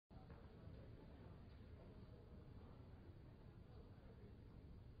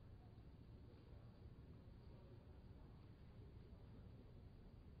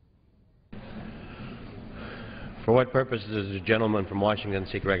For what purpose does the gentleman from Washington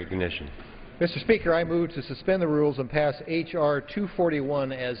seek recognition? Mr. Speaker, I move to suspend the rules and pass H.R.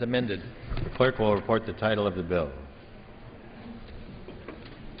 241 as amended. The clerk will report the title of the bill.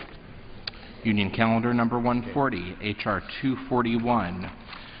 Union Calendar number 140, H.R. 241,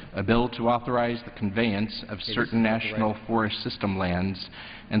 a bill to authorize the conveyance of certain National Forest System lands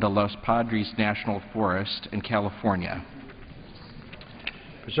in the Los Padres National Forest in California.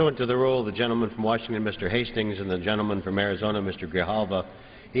 Pursuant to the rule, the gentleman from Washington, Mr. Hastings, and the gentleman from Arizona, Mr. Grijalva,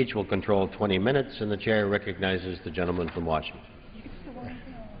 each will control 20 minutes, and the chair recognizes the gentleman from Washington.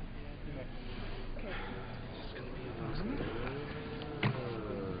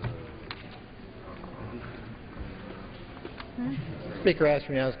 Speaker, I ask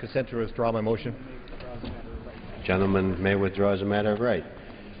unanimous consent to withdraw my motion. The gentleman may withdraw as a matter of right.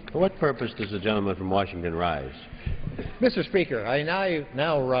 For what purpose does the gentleman from Washington rise? Mr. Speaker, I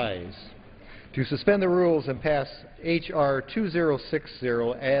now rise to suspend the rules and pass H.R. 2060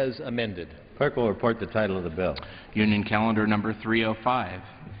 as amended. Clerk will report the title of the bill. Union Calendar number 305,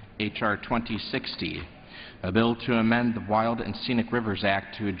 H.R. 2060, a bill to amend the Wild and Scenic Rivers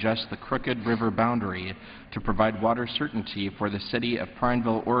Act to adjust the crooked river boundary to provide water certainty for the City of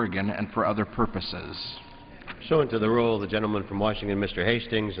Pineville, Oregon, and for other purposes. Pursuant to the rule, the gentleman from Washington, Mr.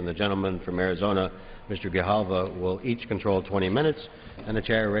 Hastings, and the gentleman from Arizona, Mr. Grijalva, will each control 20 minutes, and the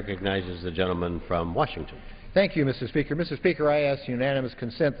chair recognizes the gentleman from Washington. Thank you, Mr. Speaker. Mr. Speaker, I ask unanimous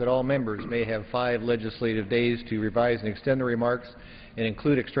consent that all members may have 5 legislative days to revise and extend the remarks and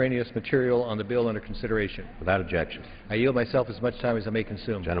include extraneous material on the bill under consideration. Without objection. I yield myself as much time as I may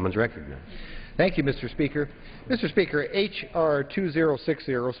consume. Gentleman's recognized. Thank you, Mr. Speaker. Mr. Speaker, H.R.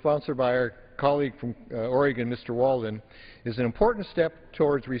 2060, sponsored by our colleague from Oregon, Mr. Walden, is an important step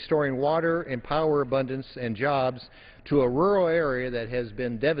towards restoring water and power abundance and jobs to a rural area that has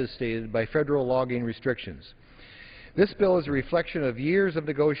been devastated by federal logging restrictions. This bill is a reflection of years of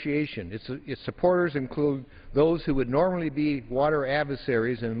negotiation. Its supporters include those who would normally be water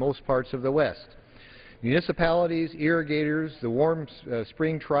adversaries in most parts of the West. Municipalities, irrigators, the warm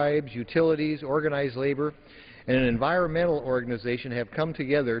spring tribes, utilities, organized labor, and an environmental organization have come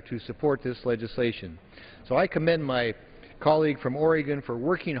together to support this legislation. So I commend my colleague from Oregon for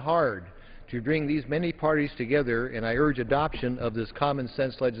working hard to bring these many parties together, and I urge adoption of this common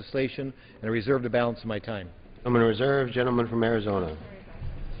sense legislation, and I reserve the balance of my time. Gentleman reserved. Gentleman from Arizona.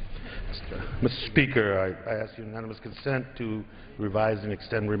 Mr. Speaker, I ask unanimous consent to revise and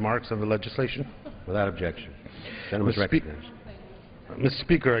extend remarks on the legislation. Without objection. Gentleman is recognized. Mr.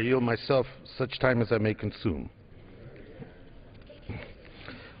 Speaker, I yield myself such time as I may consume.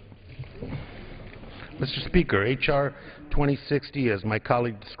 Mr. Speaker, H.R. 2060, as my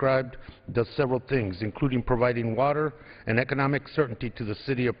colleague described, does several things, including providing water and economic certainty to the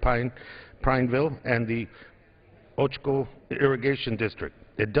City of Pineville and the Ochco Irrigation District.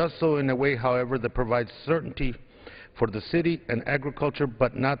 It does so in a way, however, that provides certainty for the city and agriculture,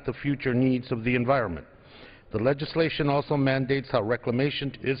 but not the future needs of the environment. The legislation also mandates how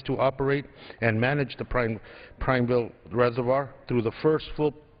Reclamation is to operate and manage the Pineville Reservoir through the first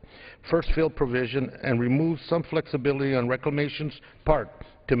fill provision, and removes some flexibility on Reclamation's part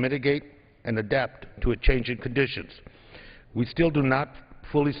to mitigate and adapt to a change in conditions. We still do not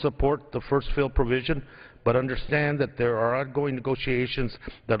fully support the first fill provision, but understand that there are ongoing negotiations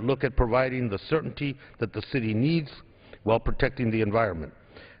that look at providing the certainty that the city needs while protecting the environment.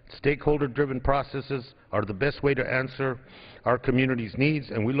 Stakeholder-driven processes are the best way to answer our community's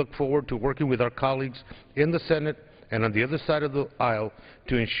needs, and we look forward to working with our colleagues in the Senate and on the other side of the aisle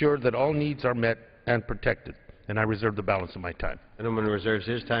to ensure that all needs are met and protected. And I reserve the balance of my time. Gentleman reserves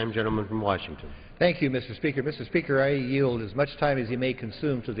his time. Gentleman from Washington. Thank you, Mr. Speaker. Mr. Speaker, I yield as much time as he may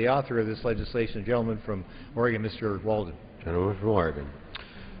consume to the author of this legislation, the gentleman from Oregon, Mr. Walden. Gentleman from Oregon.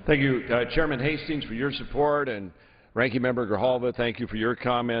 Thank you, Chairman Hastings, for your support, and Ranking Member Grijalva, thank you for your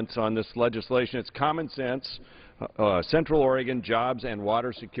comments on this legislation. It's common sense, Central Oregon Jobs and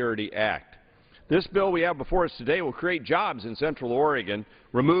Water Security Act. This bill we have before us today will create jobs in Central Oregon,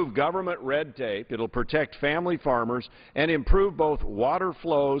 remove government red tape, it'll protect family farmers, and improve both water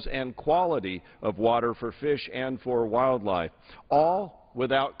flows and quality of water for fish and for wildlife, all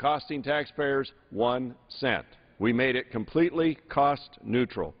without costing taxpayers 1 cent. We made it completely cost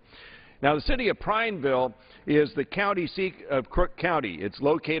neutral. Now, the City of Pineville is the county seat of Crook County. It's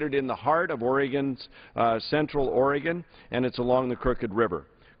located in the heart of Oregon's Central Oregon, and it's along the Crooked River.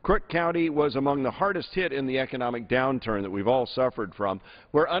 Crook County was among the hardest hit in the economic downturn that we've all suffered from,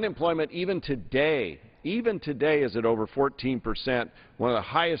 where unemployment even today is at over 14%, one of the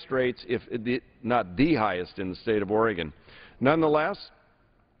highest rates, if not the highest, in the state of Oregon. Nonetheless,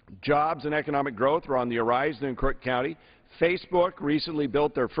 Jobs and economic growth are on the horizon in Crook County. Facebook recently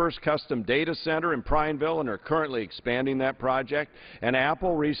built their first custom data center in Prineville and are currently expanding that project. And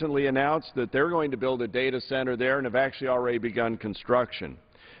Apple recently announced that they're going to build a data center there and have actually already begun construction.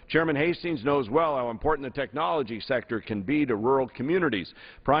 Chairman Hastings knows well how important the technology sector can be to rural communities.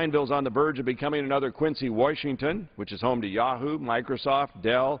 Prineville is on the verge of becoming another Quincy, Washington, which is home to Yahoo, Microsoft,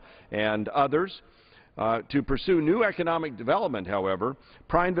 Dell, and others. To pursue new economic development, however,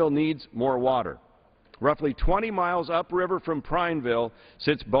 Prineville needs more water. Roughly 20 miles upriver from Prineville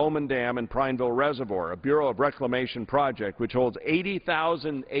sits Bowman Dam and Prineville Reservoir, a Bureau of Reclamation project which holds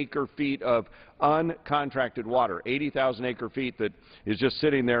 80,000 acre-feet of uncontracted water, 80,000 acre-feet that is just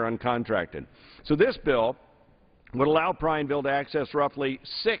sitting there uncontracted. So this bill would allow Prineville to access roughly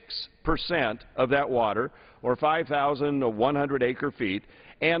 6% of that water, or 5,100 acre-feet,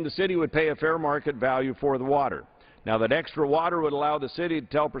 and the city would pay a fair market value for the water. Now, that extra water would allow the city to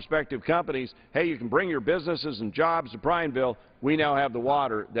tell prospective companies, hey, you can bring your businesses and jobs to Prineville. We now have the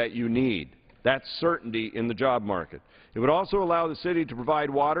water that you need. That's certainty in the job market. It would also allow the city to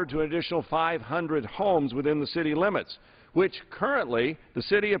provide water to an additional 500 homes within the city limits, which currently the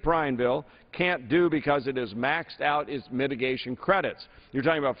city of Prineville can't do because it has maxed out its mitigation credits. You're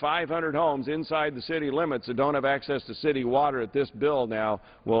talking about 500 homes inside the city limits that don't have access to city water that this bill now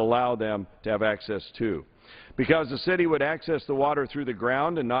will allow them to have access to. Because the city would access the water through the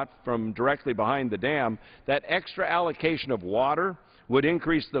ground and not from directly behind the dam, that extra allocation of water would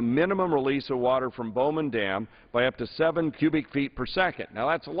increase the minimum release of water from Bowman Dam by up to 7 cubic feet per second. Now,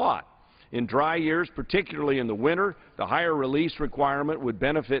 that's a lot. In dry years, particularly in the winter, the higher release requirement would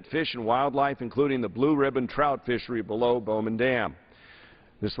benefit fish and wildlife, including the blue ribbon trout fishery below Bowman Dam.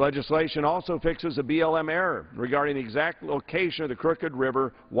 This legislation also fixes a BLM error regarding the exact location of the Crooked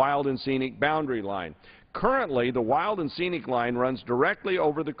River Wild and Scenic boundary line. Currently, the Wild and Scenic line runs directly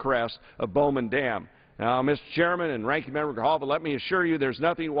over the crest of Bowman Dam. Now, Mr. Chairman and Ranking Member Grijalva, let me assure you there's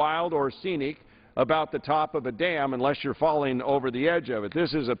nothing wild or scenic about the top of a dam unless you're falling over the edge of it.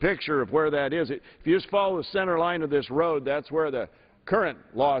 This is a picture of where that is. If you just follow the center line of this road, that's where the current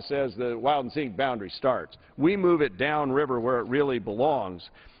law says the Wild and Scenic boundary starts. We move it downriver where it really belongs.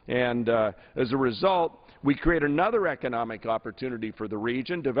 And as a result, we create another economic opportunity for the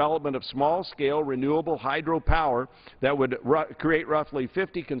region, development of small-scale renewable hydropower that would create roughly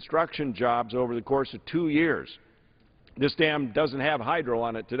 50 construction jobs over the course of 2 years. This dam doesn't have hydro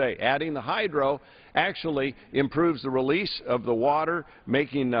on it today. Adding the hydro actually improves the release of the water,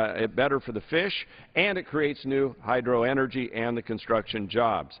 making it better for the fish, and it creates new hydro energy and the construction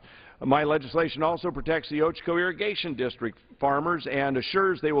jobs. My legislation also protects the Ochoco Irrigation District farmers and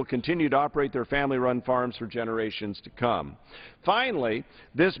assures they will continue to operate their family-run farms for generations to come. Finally,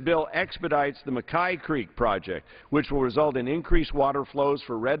 this bill expedites the Mackay Creek project, which will result in increased water flows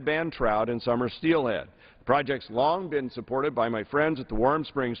for red band trout and summer steelhead. The project's long been supported by my friends at the Warm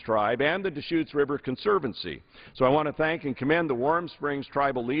Springs Tribe and the Deschutes River Conservancy. So I want to thank and commend the Warm Springs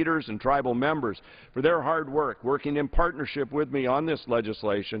tribal leaders and tribal members for their hard work, working in partnership with me on this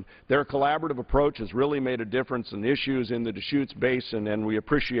legislation. Their collaborative approach has really made a difference in issues in the Deschutes Basin, and we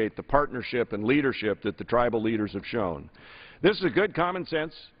appreciate the partnership and leadership that the tribal leaders have shown. This is a good common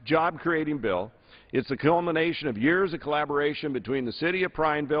sense, job-creating bill. It's the culmination of years of collaboration between the City of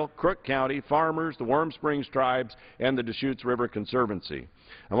Prineville, Crook County, farmers, the Warm Springs Tribes, and the Deschutes River Conservancy.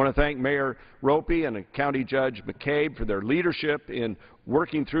 I want to thank Mayor Ropey and County Judge McCabe for their leadership in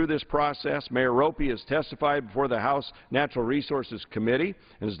working through this process. Mayor Ropey has testified before the House Natural Resources Committee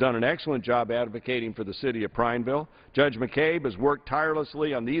and has done an excellent job advocating for the City of Prineville. Judge McCabe has worked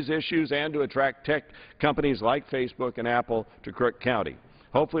tirelessly on these issues and to attract tech companies like Facebook and Apple to Crook County.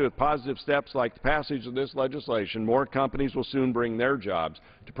 Hopefully, with positive steps like the passage of this legislation, more companies will soon bring their jobs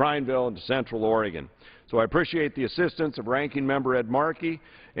to Prineville and to Central Oregon. So I appreciate the assistance of Ranking Member Ed Markey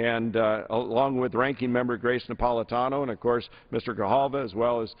and along with Ranking Member Grace Napolitano and, of course, Mr. Grijalva, as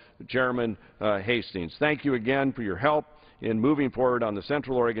well as Chairman Hastings. Thank you again for your help in moving forward on the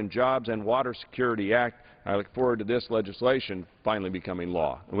Central Oregon Jobs and Water Security Act. I look forward to this legislation finally becoming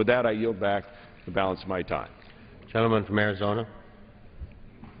law. And with that, I yield back the balance of my time. Gentleman from Arizona.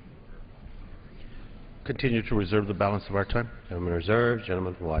 Continue to reserve the balance of our time. Gentleman reserved.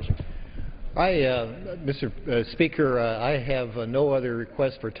 Gentleman from Washington. Mr. Speaker, I have no other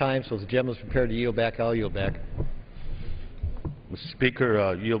request for time, so if the gentleman is prepared to yield back, I'll yield back. Mr.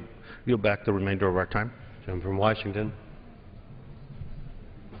 Speaker, yield back the remainder of our time. Gentleman from Washington.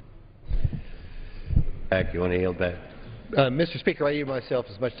 Back. You want to yield back? Mr. Speaker, I yield myself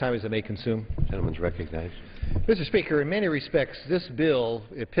as much time as I may consume. Gentleman's recognized. Mr. Speaker, in many respects, this bill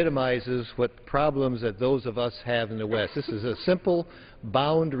epitomizes what problems that those of us have in the West. This is a simple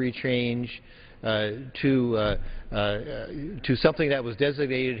boundary change to something that was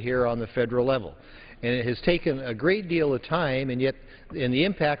designated here on the federal level. And it has taken a great deal of time, and the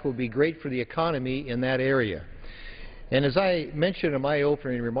impact will be great for the economy in that area. And as I mentioned in my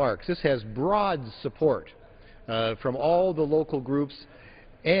opening remarks, this has broad support from all the local groups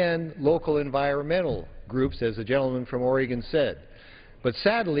and local environmental groups, as the gentleman from Oregon said. But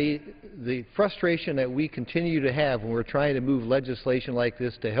sadly, the frustration that we continue to have when we're trying to move legislation like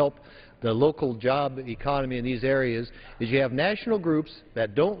this to help the local job economy in these areas is you have national groups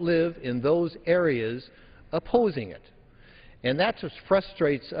that don't live in those areas opposing it. And that just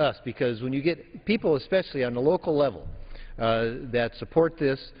frustrates us, because when you get people, especially on the local level, that support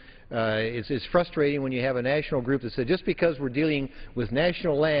this, it's frustrating when you have a national group that says just because we're dealing with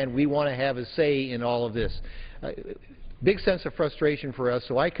national land, we want to have a say in all of this. Big sense of frustration for us,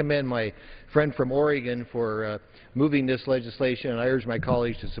 so I commend my friend from Oregon for moving this legislation, and I urge my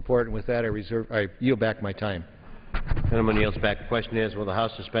colleagues to support it. And with that, I yield back my time. Gentleman yields back. The question is, will the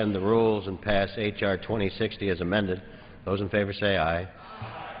House suspend the rules and pass H.R. 2060 as amended? Those in favor say aye.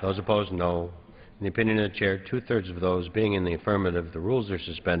 Those opposed, no. In the opinion of the Chair, two-thirds of those being in the affirmative, the rules are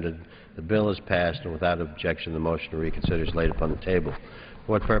suspended, the bill is passed, and without objection, the motion to reconsider is laid upon the table.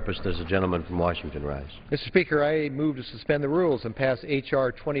 For what purpose does the gentleman from Washington rise? Mr. Speaker, I move to suspend the rules and pass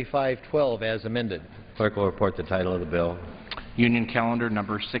H.R. 2512 as amended. Clerk will report the title of the bill. Union Calendar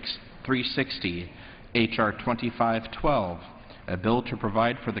number 360, H.R. 2512, a bill to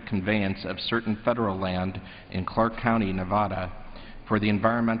provide for the conveyance of certain federal land in Clark County, Nevada, for the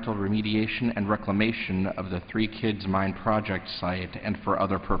environmental remediation and reclamation of the Three Kids Mine project site and for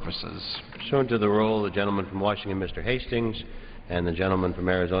other purposes. Pursuant to the rule, the gentleman from Washington, Mr. Hastings, and the gentleman from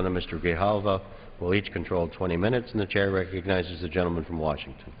Arizona, Mr. Grijalva, will each control 20 minutes, and the Chair recognizes the gentleman from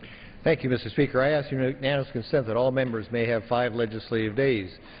Washington. Thank you, Mr. Speaker. I ask unanimous consent that all members may have 5 legislative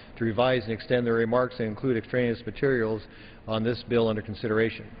days to revise and extend their remarks and include extraneous materials on this bill under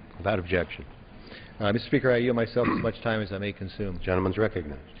consideration. Without objection. Mr. Speaker, I yield myself as much time as I may consume. The gentleman is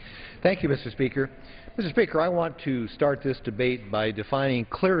recognized. Thank you, Mr. Speaker. Mr. Speaker, I want to start this debate by defining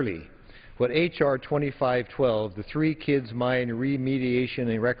clearly what H.R. 2512, the Three Kids Mine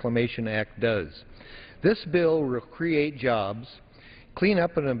Remediation and Reclamation Act, does. This bill will create jobs, clean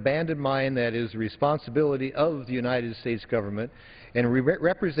up an abandoned mine that is the responsibility of the United States government, and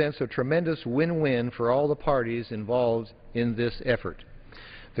represents a tremendous win-win for all the parties involved in this effort.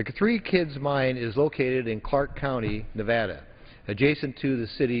 The Three Kids Mine is located in Clark County, Nevada, adjacent to the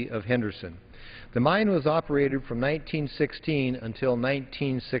city of Henderson. The mine was operated from 1916 until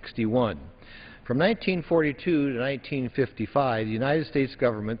 1961. From 1942 to 1955, the United States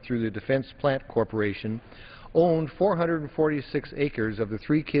government, through the Defense Plant Corporation, owned 446 acres of the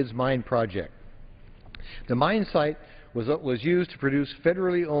Three Kids Mine project. The mine site was used to produce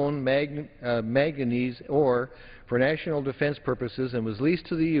federally owned manganese ore for national defense purposes and was leased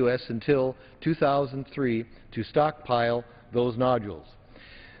to the U.S. until 2003 to stockpile those nodules.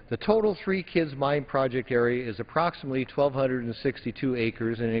 The total Three Kids Mine project area is approximately 1,262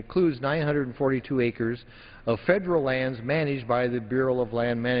 acres, and it includes 942 acres of federal lands managed by the Bureau of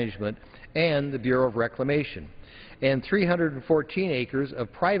Land Management and the Bureau of Reclamation, and 314 acres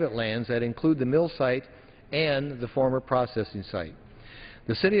of private lands that include the mill site and the former processing site.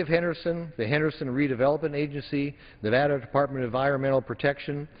 The City of Henderson, the Henderson Redevelopment Agency, Nevada Department of Environmental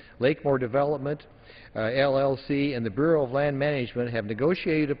Protection, Lakemore Development, LLC, and the Bureau of Land Management have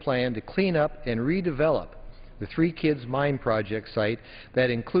negotiated a plan to clean up and redevelop the Three Kids Mine project site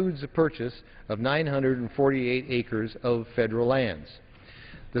that includes the purchase of 948 acres of federal lands.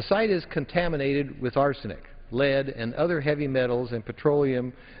 The site is contaminated with arsenic, lead, and other heavy metals and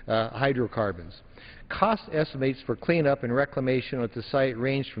petroleum hydrocarbons. Cost estimates for cleanup and reclamation at the site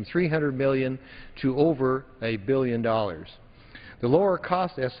range from $300 million to over $1 billion. The lower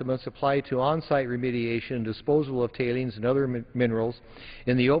cost estimates apply to on-site remediation and disposal of tailings and other minerals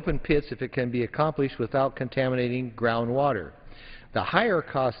in the open pits if it can be accomplished without contaminating groundwater. The higher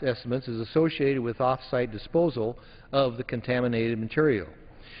cost estimates is associated with off-site disposal of the contaminated material.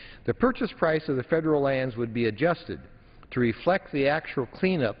 The purchase price of the federal lands would be adjusted to reflect the actual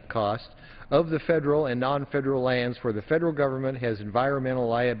cleanup cost of the federal and non-federal lands where the federal government has environmental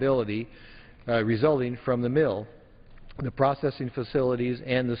liability resulting from the mill, the processing facilities,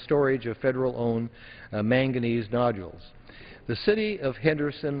 and the storage of federal-owned manganese nodules. The City of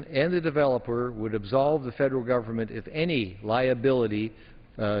Henderson and the developer would absolve the federal government if any liability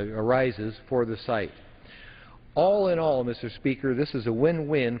arises for the site. All in all, Mr. Speaker, this is a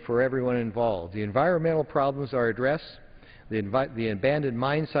win-win for everyone involved. The environmental problems are addressed, the abandoned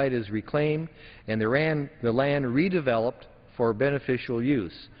mine site is reclaimed, and the land redeveloped for beneficial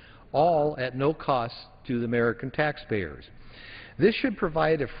use, all at no cost to the American taxpayers. This should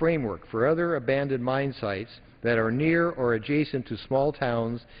provide a framework for other abandoned mine sites that are near or adjacent to small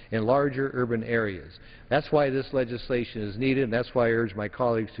towns and larger urban areas. That's why this legislation is needed, and that's why I urge my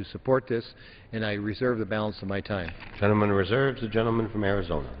colleagues to support this, and I reserve the balance of my time. Gentleman reserves. The gentleman from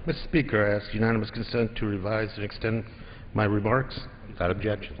Arizona. Mr. Speaker, I ask unanimous consent to revise and extend my remarks, Without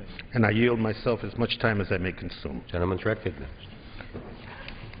objection. and I yield myself as much time as I may consume. Gentleman's recognized.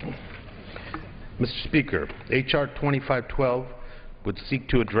 Mr. Speaker, H.R. 2512 would seek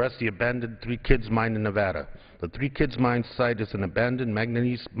to address the abandoned Three Kids mine in Nevada. The Three Kids mine site is an abandoned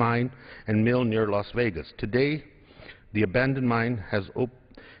manganese mine and mill near Las Vegas. Today, the abandoned mine has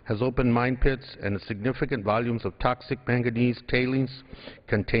open mine pits and significant volumes of toxic manganese tailings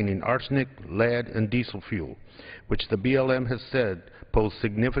containing arsenic, lead, and diesel fuel, which the BLM has said pose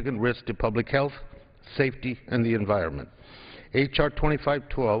significant risk to public health, safety, and the environment. H.R.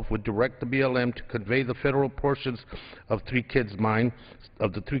 2512 would direct the BLM to convey the federal portions of the Three Kids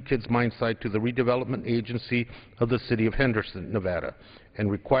mine site to the redevelopment agency of the City of Henderson, Nevada, and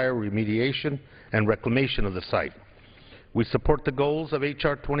require remediation and reclamation of the site. We support the goals of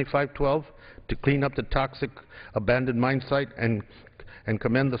H.R. 2512 to clean up the toxic abandoned mine site and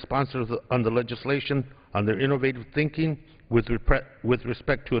commend the sponsors on the legislation on their innovative thinking with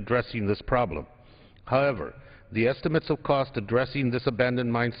respect to addressing this problem. However, the estimates of cost addressing this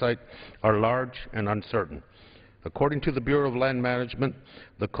abandoned mine site are large and uncertain. According to the Bureau of Land Management,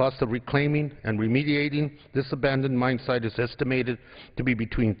 the cost of reclaiming and remediating this abandoned mine site is estimated to be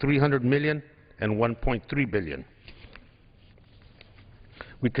between $300 million and $1.3 billion.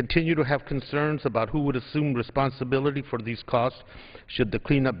 We continue to have concerns about who would assume responsibility for these costs should the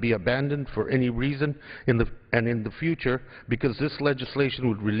cleanup be abandoned for any reason in the future, because this legislation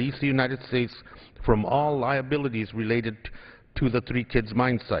would release the United States from all liabilities related to the Three Kids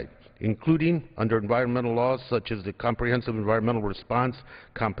mine site, including under environmental laws such as the Comprehensive Environmental Response,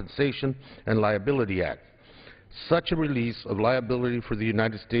 Compensation, and Liability Act. Such a release of liability for the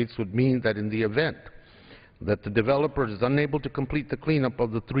United States would mean that in the event that the developer is unable to complete the cleanup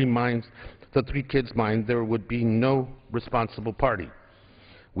of the Three Kids mine, there would be no responsible party.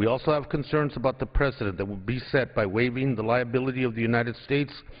 We also have concerns about the precedent that would be set by waiving the liability of the United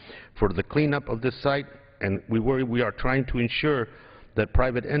States for the cleanup of this site, and we worry we are trying to ensure that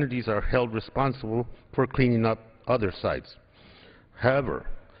private entities are held responsible for cleaning up other sites. However,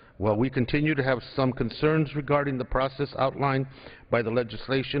 while we continue to have some concerns regarding the process outlined by the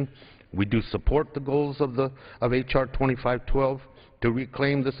legislation, we do support the goals of H.R. 2512 to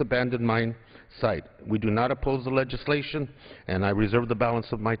reclaim this abandoned mine site. We do not oppose the legislation, and I reserve the balance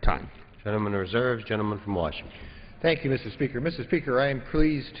of my time. Gentleman reserves. Gentleman from Washington. Thank you, Mr. Speaker. Mr. Speaker, I am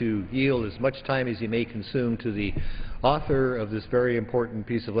pleased to yield as much time as you may consume to the author of this very important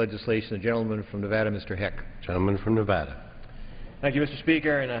piece of legislation, the gentleman from Nevada, Mr. Heck. Gentleman from Nevada. Thank you, Mr.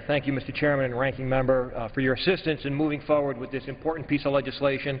 Speaker, and thank you, Mr. Chairman and Ranking Member, for your assistance in moving forward with this important piece of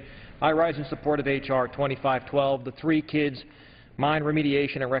legislation. I rise in support of H.R. 2512, the Three Kids Mine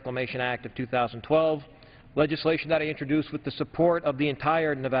Remediation and Reclamation Act of 2012, legislation that I introduced with the support of the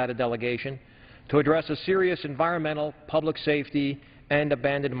entire Nevada delegation to address a serious environmental, public safety, and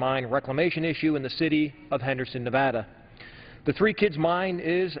abandoned mine reclamation issue in the city of Henderson, Nevada. The Three Kids mine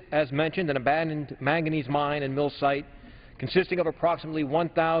is, as mentioned, an abandoned manganese mine and mill site consisting of approximately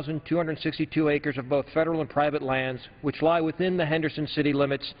 1,262 acres of both federal and private lands, which lie within the Henderson city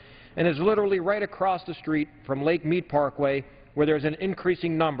limits and is literally right across the street from Lake Mead Parkway, where there's an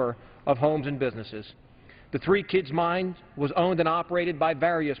increasing number of homes and businesses. The Three Kids mine was owned and operated by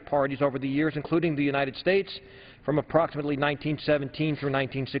various parties over the years, including the United States, from approximately 1917 through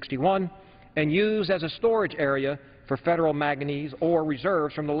 1961, and used as a storage area for federal manganese ore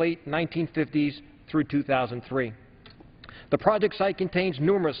reserves from the late 1950s through 2003. The project site contains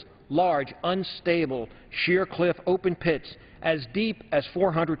numerous large, unstable, sheer cliff open pits as deep as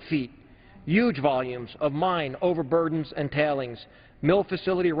 400 feet, huge volumes of mine overburdens and tailings, mill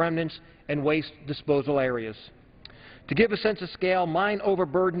facility remnants, and waste disposal areas. To give a sense of scale, mine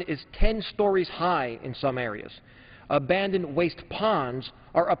overburden is 10 stories high in some areas. Abandoned waste ponds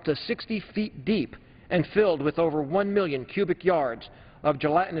are up to 60 feet deep and filled with over 1 million cubic yards of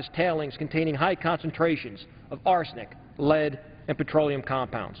gelatinous tailings containing high concentrations of arsenic, lead, and petroleum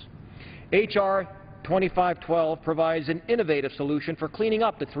compounds. H.R. 2512 provides an innovative solution for cleaning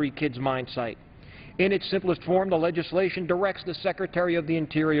up the Three Kids mine site. In its simplest form, the legislation directs the Secretary of the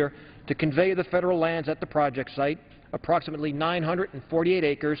Interior to convey the federal lands at the project site, approximately 948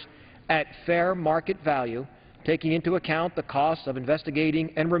 acres, at fair market value, taking into account the costs of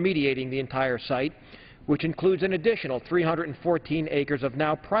investigating and remediating the entire site, which includes an additional 314 acres of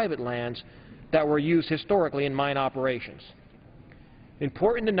now private lands that were used historically in mine operations.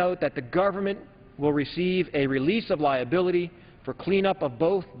 Important to note that the government will receive a release of liability for cleanup of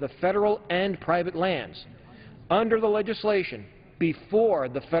both the federal and private lands. Under the legislation, before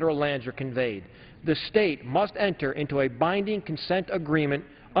the federal lands are conveyed, the state must enter into a binding consent agreement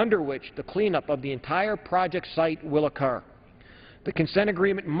under which the cleanup of the entire project site will occur. The consent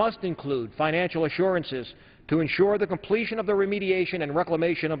agreement must include financial assurances to ensure the completion of the remediation and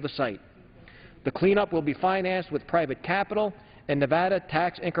reclamation of the site. The cleanup will be financed with private capital and Nevada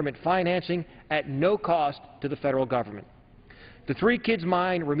tax increment financing at no cost to the federal government. The Three Kids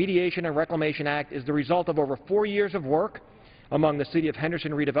Mine Remediation and Reclamation Act is the result of over 4 years of work among the City of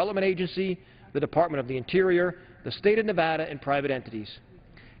Henderson Redevelopment Agency, the Department of the Interior, the State of Nevada, and private entities.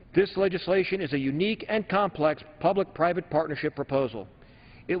 This legislation is a unique and complex public-private partnership proposal.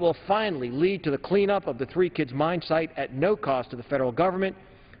 It will finally lead to the cleanup of the Three Kids Mine site at no cost to the federal government,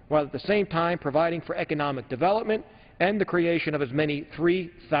 while at the same time providing for economic development and the creation of as many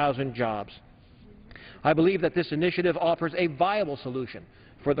 3,000 jobs. I believe that this initiative offers a viable solution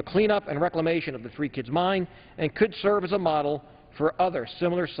for the cleanup and reclamation of the Three Kids Mine and could serve as a model for other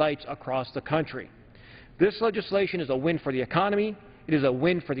similar sites across the country. This legislation is a win for the economy, it is a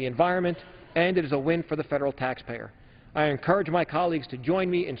win for the environment, and it is a win for the federal taxpayer. I encourage my colleagues to join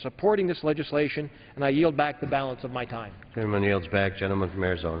me in supporting this legislation, and I yield back the balance of my time. Gentleman yields back. Gentleman from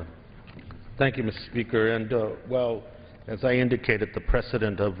Arizona. Thank you, Mr. Speaker. And, well, as I indicated, the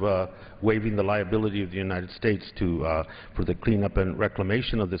precedent of waiving the liability of the United States for the cleanup and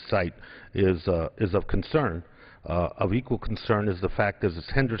reclamation of this site is of concern. Of equal concern is the fact that as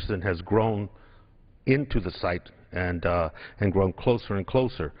Henderson has grown into the site and grown closer and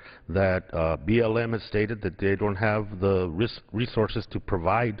closer, that BLM has stated that they don't have the resources to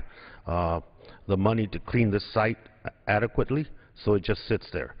provide the money to clean this site adequately, so it just sits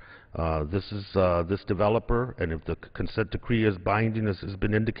there. This developer, and if the consent decree is binding, as has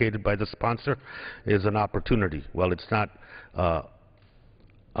been indicated by the sponsor, is an opportunity. Well, it's not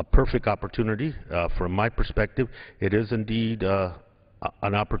a perfect opportunity. From my perspective, it is indeed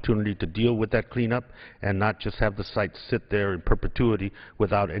an opportunity to deal with that cleanup and not just have the site sit there in perpetuity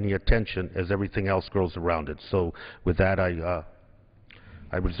without any attention as everything else grows around it. So with that,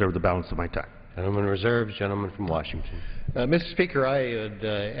 I reserve the balance of my time. Gentleman reserves. Gentleman from Washington. Mr. Speaker, I would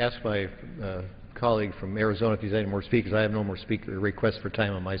ask my colleague from Arizona if he's any more speakers. I have no more requests for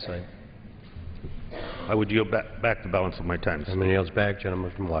time on my side. I would yield back the balance of my time. Gentleman yields back.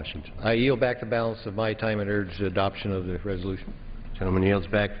 Gentleman from Washington. I yield back the balance of my time and urge the adoption of the resolution. Gentleman yields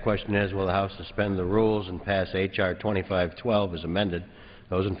back. The question is, will the House suspend the rules and pass H.R. 2512 as amended?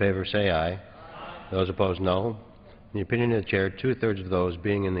 Those in favor say aye. Those opposed, no. In the opinion of the Chair, two-thirds of those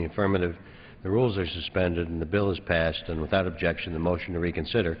being in the affirmative, the rules are suspended and the bill is passed, and without objection, the motion to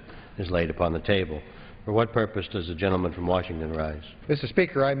reconsider is laid upon the table. For what purpose does the gentleman from Washington rise? Mr.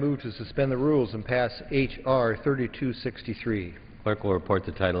 Speaker, I move to suspend the rules and pass H.R. 3263. Clerk will report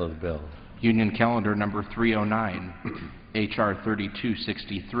the title of the bill. Union Calendar Number 309, H.R.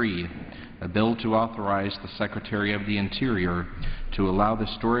 3263, a bill to authorize the Secretary of the Interior to allow the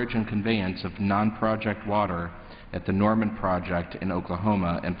storage and conveyance of non-project water at the Norman Project in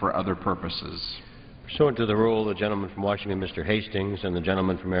Oklahoma and for other purposes. Pursuant to the rule, the gentleman from Washington, Mr. Hastings, and the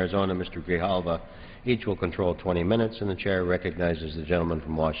gentleman from Arizona, Mr. Grijalva, each will control 20 minutes, and the Chair recognizes the gentleman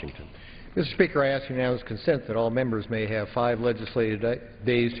from Washington. Mr. Speaker, I ask unanimous consent that all members may have 5 legislative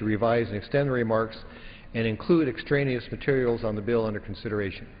days to revise and extend the remarks and include extraneous materials on the bill under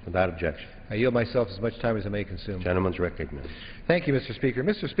consideration. Without objection. I yield myself as much time as I may consume. Gentleman's recognized. Thank you, Mr. Speaker.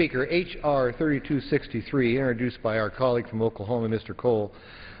 Mr. Speaker, H.R. 3263, introduced by our colleague from Oklahoma, Mr. Cole,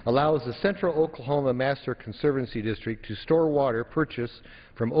 allows the Central Oklahoma Master Conservancy District to store water purchased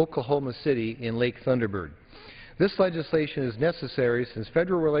from Oklahoma City in Lake Thunderbird. This legislation is necessary since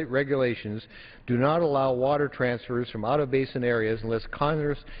federal regulations do not allow water transfers from out-of-basin areas unless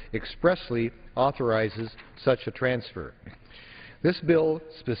Congress expressly authorizes such a transfer. This bill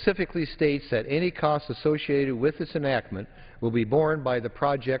specifically states that any costs associated with its enactment will be borne by the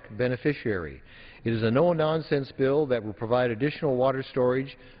project beneficiary. It is a no-nonsense bill that will provide additional water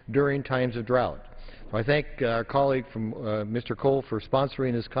storage during times of drought. I thank our colleague from Mr. Cole for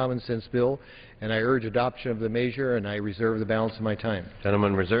sponsoring this common sense bill, and I urge adoption of the measure, and I reserve the balance of my time.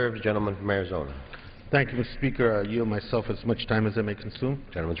 Gentleman reserves. Gentleman from Arizona. Thank you, Mr. Speaker. I yield myself as much time as I may consume.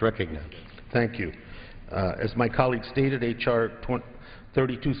 Gentleman's recognized. Thank you. As my colleague stated, H.R.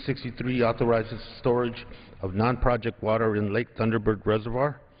 3263 authorizes storage of non-project water in Lake Thunderbird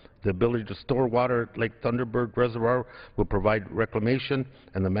Reservoir. The ability to store water at Lake Thunderbird Reservoir will provide Reclamation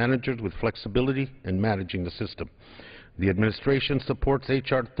and the managers with flexibility in managing the system. The administration supports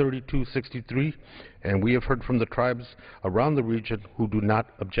H.R. 3263, and we have heard from the tribes around the region who do not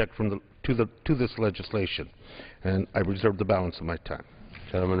object to this legislation. And I reserve the balance of my time.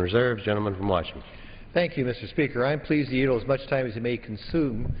 Gentleman reserves. Gentleman from Washington. Thank you, Mr. Speaker. I'm pleased to yield as much time as it may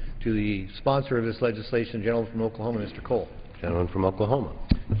consume to the sponsor of this legislation, the gentleman from Oklahoma, Mr. Cole. Gentleman from Oklahoma.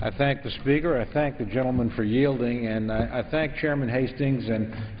 I thank the Speaker. I thank the gentleman for yielding, and I thank Chairman Hastings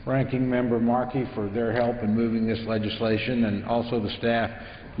and Ranking Member Markey for their help in moving this legislation, and also the staff,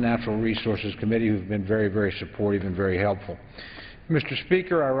 Natural Resources Committee, who have been very, very supportive and very helpful. Mr.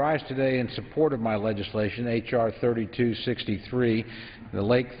 Speaker, I rise today in support of my legislation, H.R. 3263, the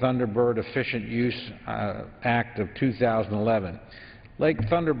Lake Thunderbird Efficient Use Act of 2011. Lake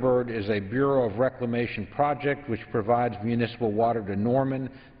Thunderbird is a Bureau of Reclamation project which provides municipal water to Norman,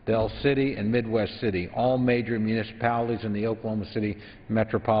 Del City, and Midwest City, all major municipalities in the Oklahoma City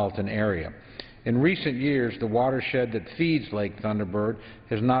metropolitan area. In recent years, the watershed that feeds Lake Thunderbird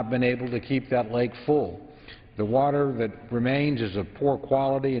has not been able to keep that lake full. The water that remains is of poor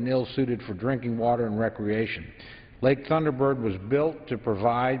quality and ill-suited for drinking water and recreation. Lake Thunderbird was built to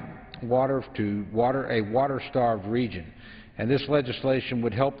provide water to a water-starved region, and this legislation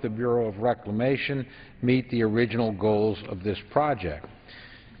would help the Bureau of Reclamation meet the original goals of this project.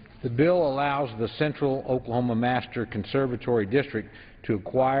 The bill allows the Central Oklahoma Master Conservatory District to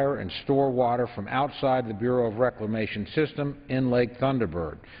acquire and store water from outside the Bureau of Reclamation system in Lake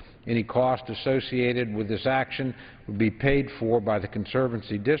Thunderbird. Any cost associated with this action would be paid for by the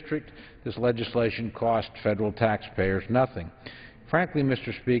Conservancy District. This legislation costs federal taxpayers nothing. Frankly,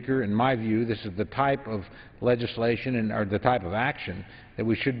 Mr. Speaker, in my view, this is the type of legislation or the type of action that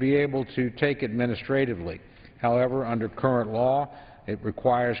we should be able to take administratively. However, under current law, it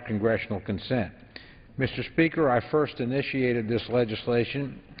requires congressional consent. Mr. Speaker, I first initiated this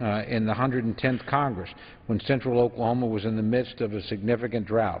legislation in the 110th Congress when Central Oklahoma was in the midst of a significant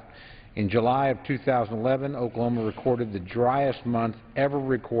drought. In July of 2011, Oklahoma recorded the driest month ever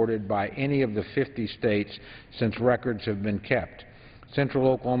recorded by any of the 50 states since records have been kept. Central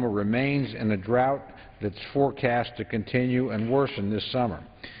Oklahoma remains in a drought that's forecast to continue and worsen this summer.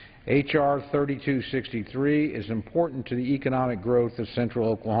 H.R. 3263 is important to the economic growth of Central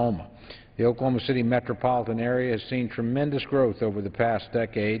Oklahoma. The Oklahoma City metropolitan area has seen tremendous growth over the past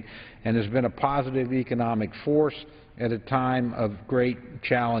decade and has been a positive economic force at a time of great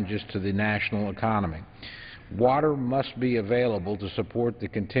challenges to the national economy. Water must be available to support the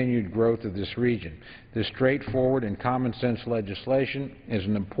continued growth of this region. This straightforward and common-sense legislation is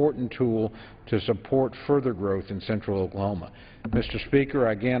an important tool to support further growth in Central Oklahoma. Mr. Speaker,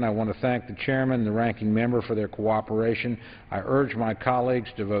 again, I want to thank the Chairman and the Ranking Member for their cooperation. I urge my colleagues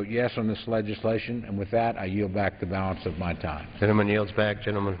to vote yes on this legislation, and with that, I yield back the balance of my time. Gentleman yields back.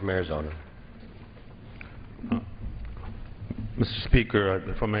 Gentleman from Arizona. Mr. Speaker,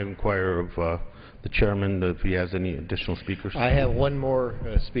 if I may inquire of the Chairman if he has any additional speakers. I have one more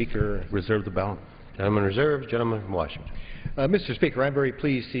speaker. Reserve the balance. Gentleman reserves. Gentleman from Washington. Mr. Speaker, I'm very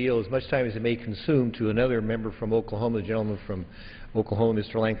pleased to yield as much time as it may consume to another member from Oklahoma, the gentleman from Oklahoma,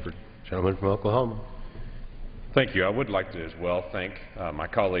 Mr. Langford. Gentleman from Oklahoma. Thank you. I would like to as well thank my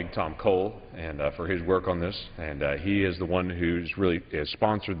colleague Tom Cole and for his work on this. And he is the one who's really has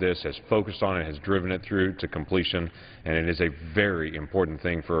sponsored this, has focused on it, has driven it through to completion. And it is a very important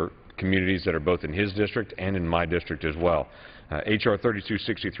thing for communities that are both in his district and in my district as well. H.R.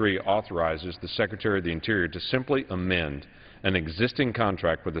 3263 authorizes the Secretary of the Interior to simply amend an existing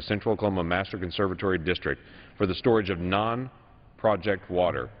contract with the Central Oklahoma Master Conservatory District for the storage of non-project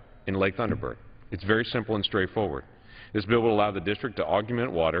water in Lake Thunderbird. It's very simple and straightforward. This bill will allow the district to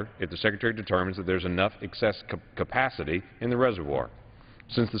augment water if the Secretary determines that there's enough excess capacity in the reservoir.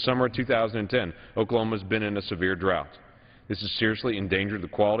 Since the summer of 2010, Oklahoma has been in a severe drought. This has seriously endangered the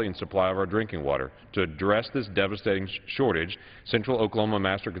quality and supply of our drinking water. To address this devastating shortage, Central Oklahoma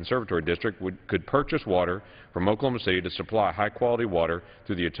Master Conservatory District could purchase water from Oklahoma City to supply high-quality water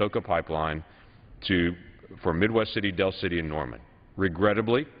through the Atoka pipeline for Midwest City, Del City, and Norman.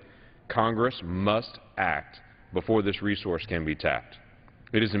 Regrettably, Congress must act before this resource can be tapped.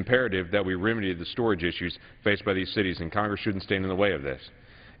 It is imperative that we remedy the storage issues faced by these cities, and Congress shouldn't stand in the way of this.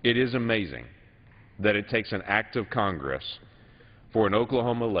 It is amazing that it takes an act of Congress for an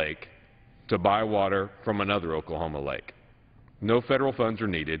Oklahoma lake to buy water from another Oklahoma lake. No federal funds are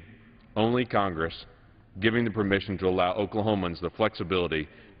needed, only Congress giving the permission to allow Oklahomans the flexibility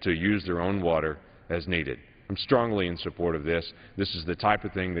to use their own water as needed. I'm strongly in support of this. This is the type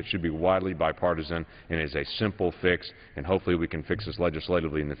of thing that should be widely bipartisan and is a simple fix, and hopefully we can fix this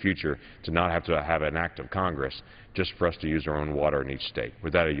legislatively in the future to not have to have an act of Congress just for us to use our own water in each state.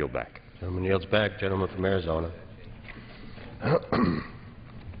 With that, I yield back. Gentleman yields back. Gentleman from Arizona.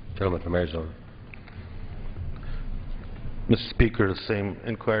 Gentleman from Arizona. Mr. Speaker, the same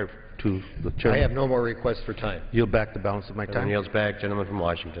inquiry to the chairman. I have no more requests for time. Yield back the balance of my Gentleman time. yields back. Gentleman from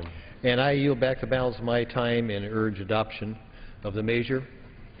Washington. And I yield back the balance of my time and urge adoption of the measure.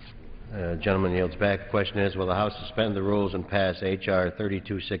 Gentleman yields back. The question is, will the House suspend the rules and pass H.R.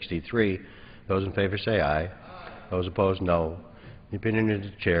 3263? Those in favor say aye. Those opposed, no. In the opinion of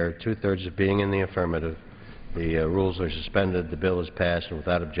the Chair, two-thirds of being in the affirmative, the rules are suspended, the bill is passed, and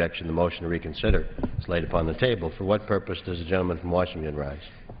without objection, the motion to reconsider is laid upon the table. For what purpose does the gentleman from Washington rise?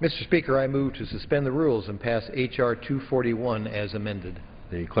 Mr. Speaker, I move to suspend the rules and pass H.R. 241 as amended.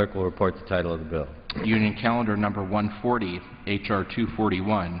 The clerk will report the title of the bill. Union Calendar Number 140, H.R.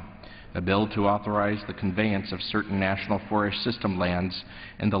 241, a bill to authorize the conveyance of certain National Forest System lands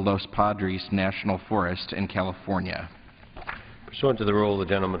in the Los Padres National Forest in California. Pursuant to the rule, the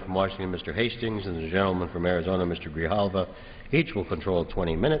gentleman from Washington, Mr. Hastings, and the gentleman from Arizona, Mr. Grijalva, each will control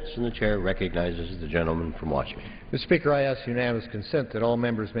 20 minutes, and the Chair recognizes the gentleman from Washington. Mr. Speaker, I ask unanimous consent that all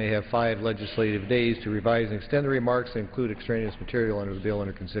members may have 5 legislative days to revise and extend the remarks and include extraneous material under the bill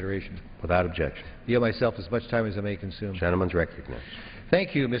under consideration. Without objection. Yield myself as much time as I may consume. Gentleman's recognized.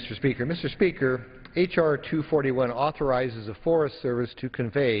 Thank you, Mr. Speaker. Mr. Speaker, H.R. 241 authorizes the Forest Service to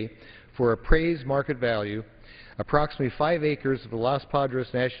convey for appraised market value approximately 5 acres of the Los Padres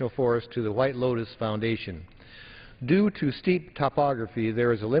National Forest to the White Lotus Foundation. Due to steep topography,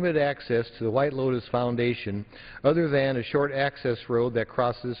 there is a limited access to the White Lotus Foundation other than a short access road that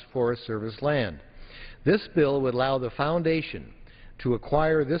crosses Forest Service land. This bill would allow the foundation to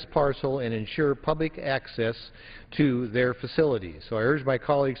acquire this parcel and ensure public access to their facilities. So I urge my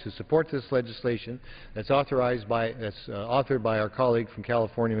colleagues to support this legislation that's authored by our colleague from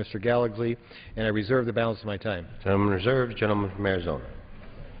California, Mr. Gallagher, and I reserve the balance of my time. Gentleman reserved. Gentleman from Arizona.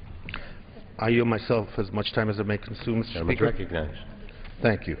 I yield myself as much time as I may consume, Mr. Gentleman Speaker. recognized.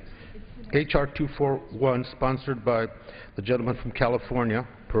 Thank you. H.R. 241, sponsored by the gentleman from California,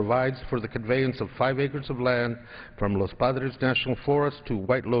 provides for the conveyance of 5 acres of land from Los Padres National Forest to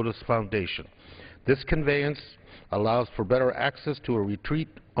White Lotus Foundation. This conveyance allows for better access to a retreat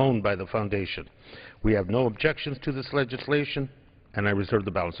owned by the foundation. We have no objections to this legislation, and I reserve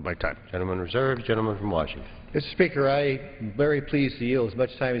the balance of my time. Gentleman reserved. Gentleman from Washington. Mr. Speaker, I am very pleased to yield as much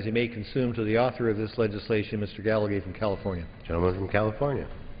time as he may consume to the author of this legislation, Mr. Gallagher from California. Gentleman from California.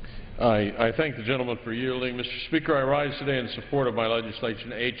 I thank the gentleman for yielding. Mr. Speaker, I rise today in support of my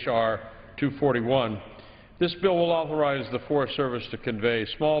legislation, H.R. 241. This bill will authorize the Forest Service to convey a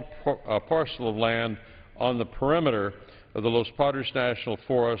small parcel of land on the perimeter of the Los Padres National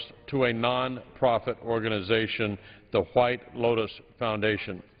Forest to a non-profit organization, the White Lotus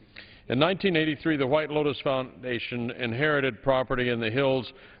Foundation. In 1983, the White Lotus Foundation inherited property in the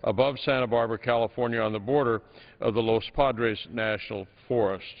hills above Santa Barbara, California, on the border of the Los Padres National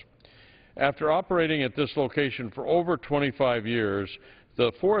Forest. After operating at this location for over 25 years,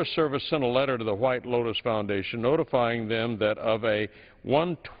 the Forest Service sent a letter to the White Lotus Foundation notifying them that of a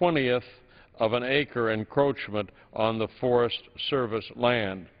 1/20th of an acre encroachment on the Forest Service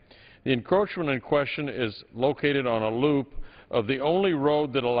land. The encroachment in question is located on a loop of the only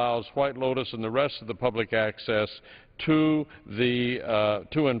road that allows White Lotus and the rest of the public access to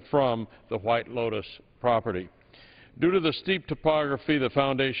and from the White Lotus property. Due to the steep topography, the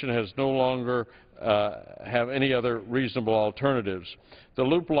foundation has no longer have any other reasonable alternatives. The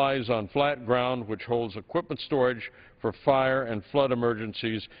loop lies on flat ground which holds equipment storage for fire and flood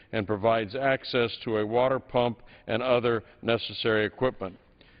emergencies and provides access to a water pump and other necessary equipment.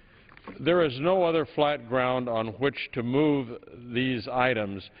 There is no other flat ground on which to move these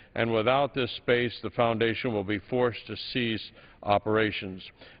items, and without this space, the foundation will be forced to cease operations.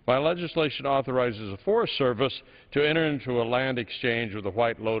 My legislation authorizes the Forest Service to enter into a land exchange with the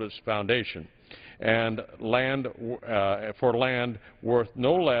White Lotus Foundation and for land worth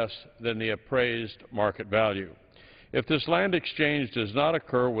no less than the appraised market value. If this land exchange does not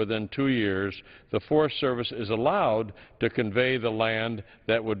occur within 2 years, the Forest Service is allowed to convey the land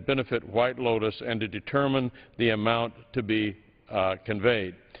that would benefit White Lotus and to determine the amount to be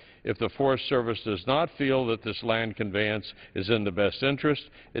conveyed. If the Forest Service does not feel that this land conveyance is in the best interest,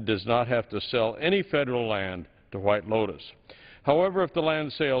 it does not have to sell any federal land to White Lotus. However, if the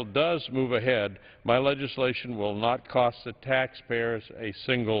land sale does move ahead, my legislation will not cost the taxpayers a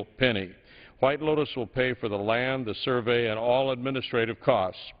single penny. White Lotus will pay for the land, the survey, and all administrative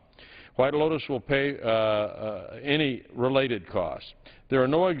costs. White Lotus will pay any related costs. There are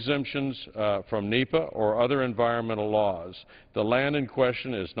no exemptions from NEPA or other environmental laws. The land in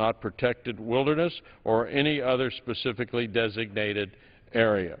question is not protected wilderness or any other specifically designated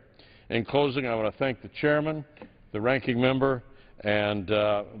area. In closing, I want to thank the chairman, the ranking member, and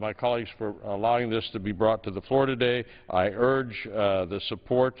my colleagues for allowing this to be brought to the floor today. I urge the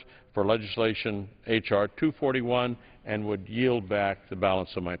support for legislation H.R. 241 and would yield back the balance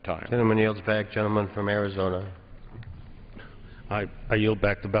of my time. Gentleman yields back. Gentleman from Arizona. I yield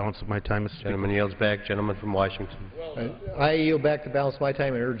back the balance of my time, Mr. Speaker. Gentleman yields back. Gentleman from Washington. I yield back the balance of my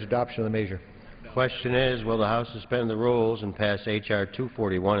time and urge adoption of the measure. Question is, will the House suspend the rules and pass H.R.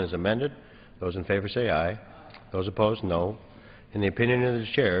 241 as amended? Those in favor say aye. Those opposed, no. In the opinion of the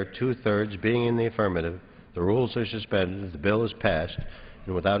Chair, two-thirds being in the affirmative, the rules are suspended, the bill is passed,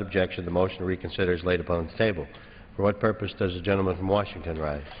 and without objection, the motion to reconsider is laid upon the table. For what purpose does the gentleman from Washington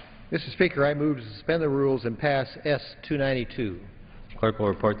rise? Mr. Speaker, I move to suspend the rules and pass S-292. Clerk will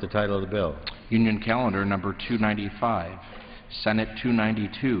report the title of the bill. Union Calendar number 295, Senate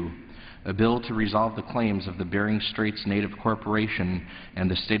 292, a bill to resolve the claims of the Bering Straits Native Corporation and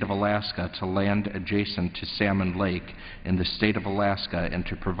the State of Alaska to land adjacent to Salmon Lake in the State of Alaska and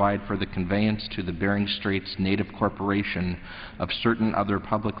to provide for the conveyance to the Bering Straits Native Corporation of certain other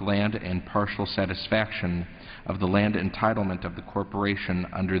public land and partial satisfaction of the land entitlement of the corporation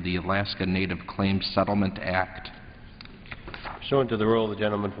under the Alaska Native Claims Settlement Act. Pursuant to the rule, the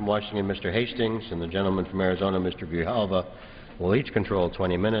gentleman from Washington, Mr. Hastings, and the gentleman from Arizona, Mr. Grijalva, will each control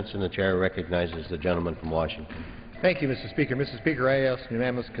 20 minutes, and the Chair recognizes the gentleman from Washington. Thank you, Mr. Speaker. Mr. Speaker, I ask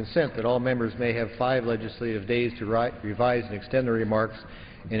unanimous consent that all members may have 5 legislative days to revise and extend their remarks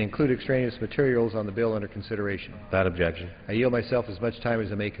and include extraneous materials on the bill under consideration. Without objection. I yield myself as much time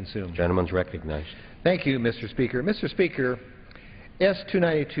as I may consume. Gentleman's recognized. Thank you, Mr. Speaker. Mr. Speaker,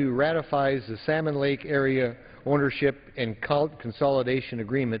 S-292 ratifies the Salmon Lake Area Ownership and Consolidation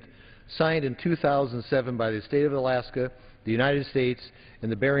Agreement signed in 2007 by the State of Alaska, the United States,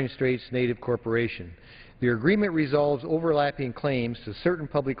 and the Bering Straits Native Corporation. The agreement resolves overlapping claims to certain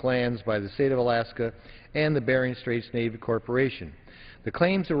public lands by the State of Alaska and the Bering Straits Native Corporation. The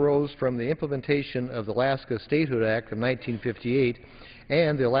claims arose from the implementation of the Alaska Statehood Act of 1958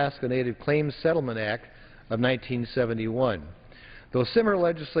 and the Alaska Native Claims Settlement Act of 1971. Though similar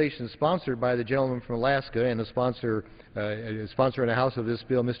legislation sponsored by the gentleman from Alaska and the sponsor in the House of this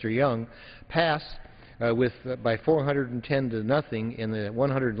bill, Mr. Young, passed by 410 to nothing in the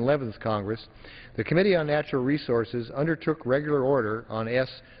 111th Congress, the Committee on Natural Resources undertook regular order on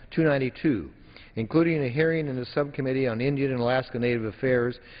S-292, including a hearing in the Subcommittee on Indian and Alaska Native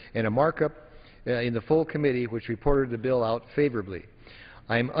Affairs and a markup in the full committee which reported the bill out favorably.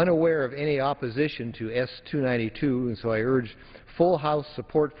 I am unaware of any opposition to S-292, and so I urge full House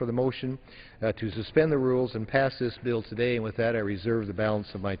support for the motion to suspend the rules and pass this bill today, and with that I reserve the balance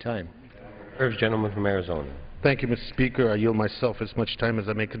of my time. Urge gentleman from Arizona. Thank you, Mr. Speaker. I yield myself as much time as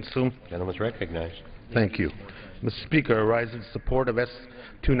I may consume. Gentleman's recognized. Thank you. Mr. Speaker, I rise in support of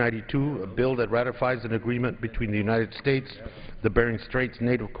S-292, a bill that ratifies an agreement between the United States, the Bering Straits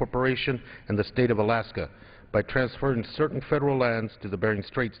Native Corporation, and the State of Alaska by transferring certain federal lands to the Bering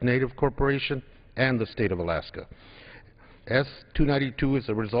Straits Native Corporation and the State of Alaska. S-292 is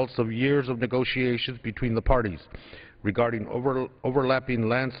the result of years of negotiations between the parties regarding overlapping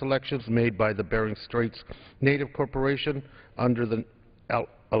land selections made by the Bering Straits Native Corporation under the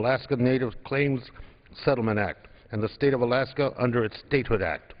Alaska Native Claims Settlement Act and the State of Alaska under its Statehood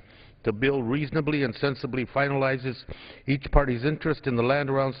Act. The bill reasonably and sensibly finalizes each party's interest in the land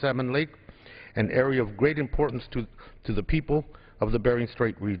around Salmon Lake, an area of great importance to the people of the Bering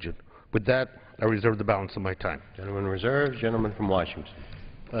Strait region. With that, I reserve the balance of my time. Gentleman reserves. Gentleman from Washington.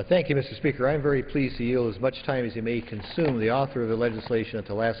 Thank you, Mr. Speaker. I am very pleased to yield as much time as you may consume the author of the legislation that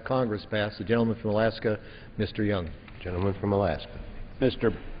the last Congress passed, the gentleman from Alaska, Mr. Young. Gentleman from Alaska.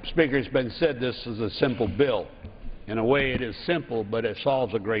 Mr. Speaker, it's been said this is a simple bill. In a way, it is simple, but it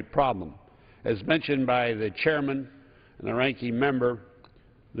solves a great problem. As mentioned by the chairman and the ranking member,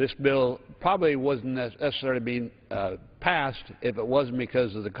 this bill probably wasn't necessarily being passed if it wasn't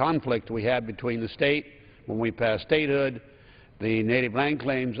because of the conflict we had between the state when we passed statehood, the Native Land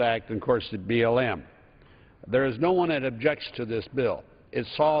Claims Act, and of course the BLM. There is no one that objects to this bill. It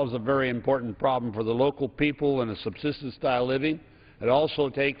solves a very important problem for the local people in a subsistence style living. It also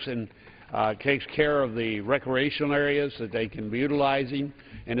takes care of the recreational areas that they can be utilizing,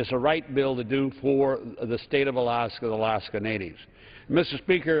 and it's a right bill to do for the state of Alaska, the Alaska Natives. Mr.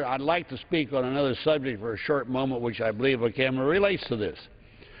 Speaker, I'd like to speak on another subject for a short moment, which I believe relates to this.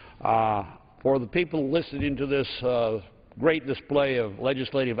 For the people listening to this great display of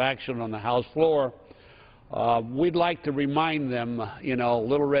legislative action on the House floor. We'd like to remind them, you know,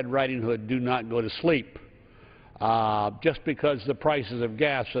 Little Red Riding Hood, do not go to sleep. Just because the prices of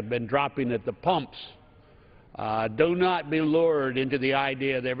gas have been dropping at the pumps, do not be lured into the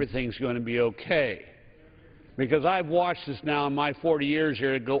idea that everything's going to be okay. Because I've watched this now in my 40 years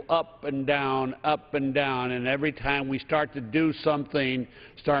here go up and down, and every time we start to do something,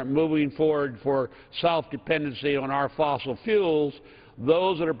 start moving forward for self-dependency on our fossil fuels,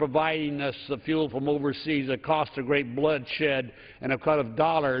 those that are providing us the fuel from overseas that cost a great bloodshed and a cut of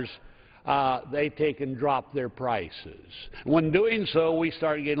dollars, they take and drop their prices. When doing so, we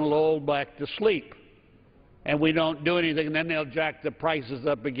start getting lulled back to sleep. And we don't do anything, and then they'll jack the prices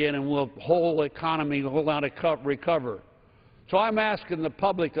up again, and the whole economy will not recover. So I'm asking the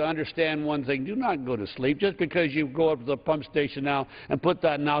public to understand one thing. Do not go to sleep. Just because you go up to the pump station now and put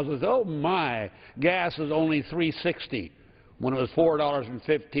that nozzle, oh my, gas is only $3.60 when it was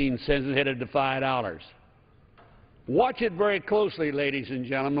 $4.15 and headed to $5. Watch it very closely, ladies and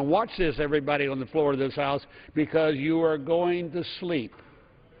gentlemen. Watch this, everybody on the floor of this House, because you are going to sleep.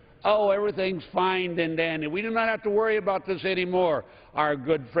 Oh, everything's fine and dandy. We do not have to worry about this anymore. Our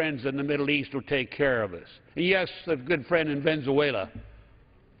good friends in the Middle East will take care of us. And yes, a good friend in Venezuela,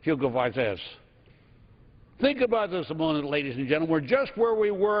 Hugo Vazquez. Think about this a moment, ladies and gentlemen. We're just where we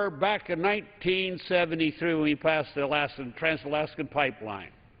were back in 1973 when we passed the Trans-Alaskan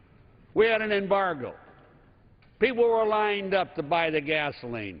Pipeline. We had an embargo. People were lined up to buy the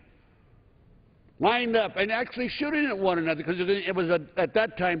gasoline. Lined up and actually shooting at one another because it was at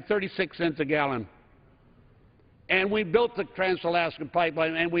that time 36 cents a gallon. And we built the Trans-Alaskan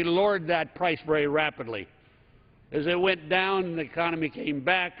Pipeline and we lowered that price very rapidly. As it went down, the economy came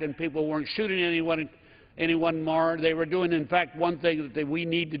back and people weren't shooting anyone more. They were doing, in fact, one thing that we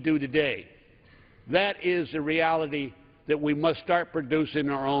need to do today. That is the reality that we must start producing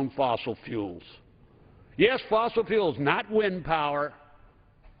our own fossil fuels. Yes, fossil fuels, not wind power,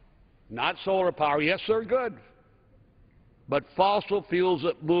 not solar power. Yes, they're good. But fossil fuels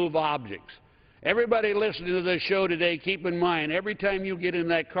that move objects. Everybody listening to this show today, keep in mind, every time you get in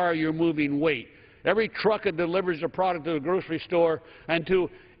that car, you're moving weight. Every truck that delivers a product to the grocery store and to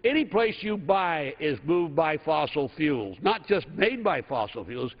any place you buy is moved by fossil fuels. Not just made by fossil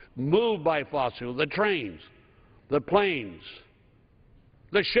fuels, moved by fossil fuels. The trains, the planes,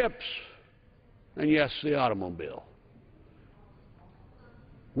 the ships, and yes, the automobile.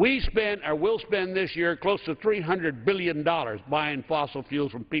 We spend, or will spend this year, close to $300 billion buying fossil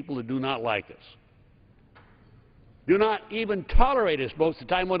fuels from people who do not like us. Do not even tolerate us most of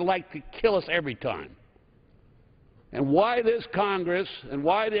the time, would like to kill us every time. And why this Congress and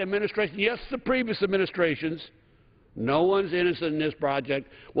why the administration, yes, the previous administrations, no one's innocent in this project,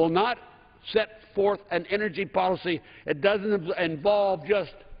 will not set forth an energy policy. It doesn't involve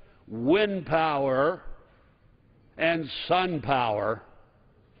just wind power and sun power,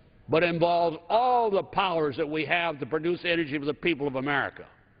 but involves all the powers that we have to produce energy for the people of America.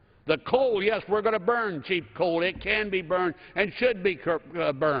 The coal, yes, we're going to burn cheap coal. It can be burned and should be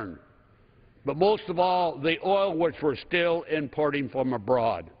burned. But most of all, the oil which we're still importing from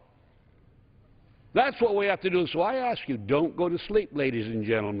abroad. That's what we have to do. So I ask you, don't go to sleep, ladies and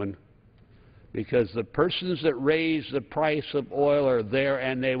gentlemen, because the persons that raise the price of oil are there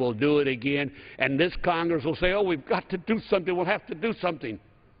and they will do it again. And this Congress will say, oh, we've got to do something. We'll have to do something.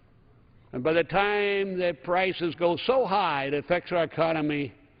 And by the time the prices go so high it affects our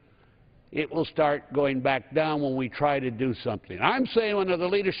economy, it will start going back down when we try to do something. I'm saying under the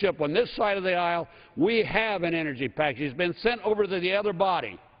leadership on this side of the aisle, we have an energy package. It's been sent over to the other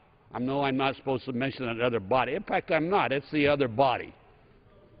body. I know I'm not supposed to mention that other body. In fact, I'm not. It's the other body.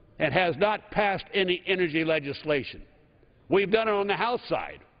 It has not passed any energy legislation. We've done it on the House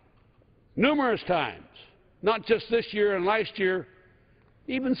side numerous times, not just this year and last year,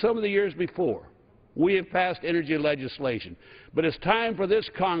 even some of the years before. We have passed energy legislation. But it's time for this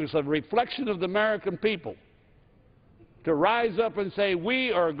Congress, a reflection of the American people, to rise up and say,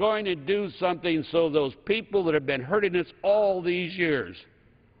 we are going to do something so those people that have been hurting us all these years,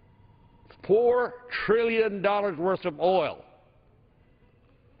 $4 trillion worth of oil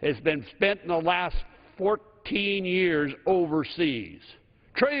has been spent in the last 14 years overseas.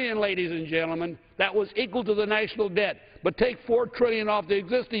 Trillion, ladies and gentlemen, that was equal to the national debt. But take $4 trillion off the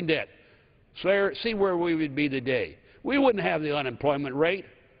existing debt. So see where we would be today. We wouldn't have the unemployment rate.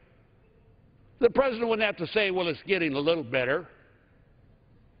 The president wouldn't have to say, well, it's getting a little better.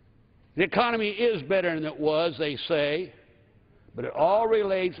 The economy is better than it was, they say, but it all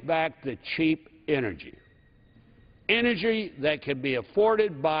relates back to cheap energy. Energy that can be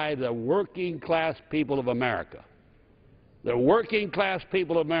afforded by the working class people of America. The working class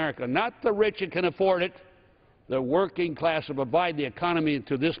people of America, not the rich that can afford it, the working class will provide the economy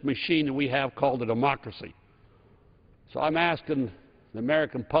into this machine that we have called a democracy. So I'm asking the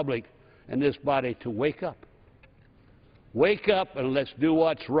American public and this body to wake up. Wake up and let's do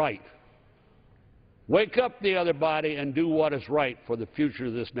what's right. Wake up the other body and do what is right for the future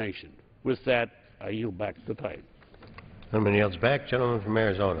of this nation. With that, I yield back the time. Gentleman yields back. Gentleman from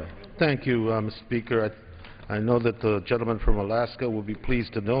Arizona. Thank you, Mr. Speaker. I know that the gentleman from Alaska will be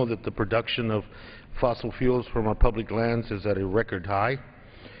pleased to know that the production of fossil fuels from our public lands is at a record high,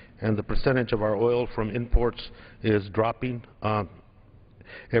 and the percentage of our oil from imports is dropping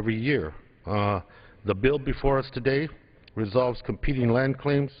every year. The bill before us today resolves competing land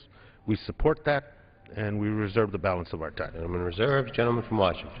claims. We support that, and we reserve the balance of our time. Gentleman reserved. Gentleman from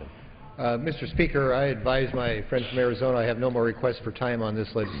Washington. Mr. Speaker, I advise my friend from Arizona I have no more requests for time on this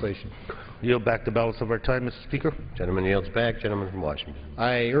legislation. Yield back the balance of our time, Mr. Speaker. Gentleman yields back. Gentleman from Washington.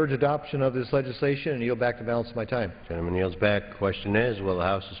 I urge adoption of this legislation and yield back the balance of my time. Gentleman yields back. Question is, will the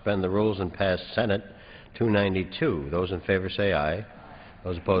House suspend the rules and pass Senate 292? Those in favor say aye.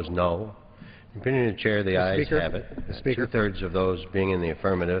 Those opposed, no. In the opinion of the Chair, the ayes have it. Mr. Speaker. Two-thirds of those being in the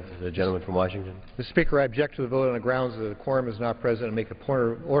affirmative. The gentleman from Washington. Mr. Speaker, I object to the vote on the grounds that a quorum is not present and make a point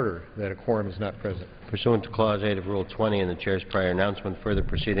of order that a quorum is not present. Pursuant to Clause 8 of Rule 20 and the Chair's prior announcement, further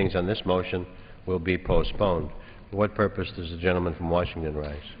proceedings on this motion will be postponed. For what purpose does the gentleman from Washington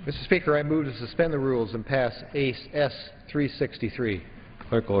rise? Mr. Speaker, I move to suspend the rules and pass S 363.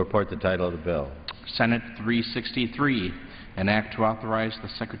 Clerk will report the title of the bill. Senate 363, an act to authorize the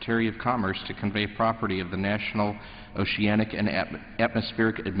Secretary of Commerce to convey property of the National Oceanic and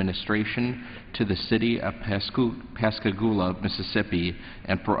Atmospheric Administration to the City of Pascagoula, Mississippi,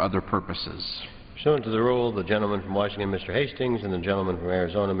 and for other purposes. Pursuant to the rule, the gentleman from Washington, Mr. Hastings, and the gentleman from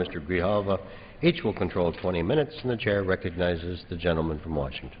Arizona, Mr. Grijalva, each will control 20 minutes, and the Chair recognizes the gentleman from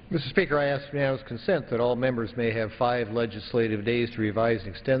Washington. Mr. Speaker, I ask unanimous consent that all members may have 5 legislative days to revise and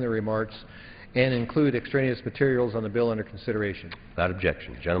extend their remarks and include extraneous materials on the bill under consideration. Without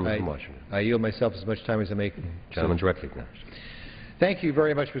objection. Gentleman from Washington. I yield myself as much time as I may. Gentleman's recognized. Thank you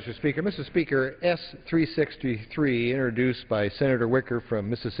very much, Mr. Speaker. Mr. Speaker, S 363, introduced by Senator Wicker from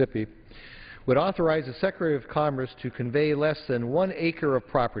Mississippi, would authorize the Secretary of Commerce to convey less than 1 acre of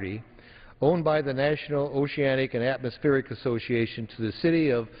property owned by the National Oceanic and Atmospheric Association to the City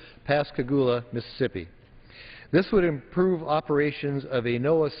of Pascagoula, Mississippi. This would improve operations of a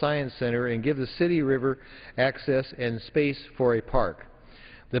NOAA Science Center and give the city river access and space for a park.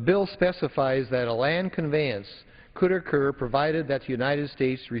 The bill specifies that a land conveyance could occur provided that the United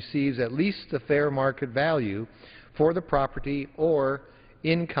States receives at least the fair market value for the property or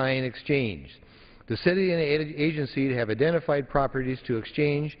in-kind exchange. The city and the agency have identified properties to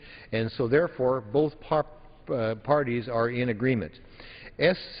exchange, and so therefore both parties are in agreement.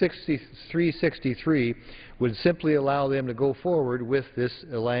 S 363 would simply allow them to go forward with this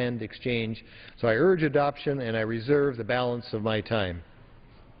land exchange. So I urge adoption, and I reserve the balance of my time.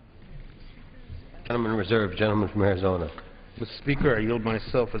 Gentleman reserved. Gentleman from Arizona. Mr. Speaker, I yield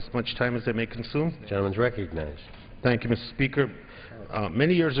myself as much time as I may consume. Gentleman's recognized. Thank you, Mr. Speaker.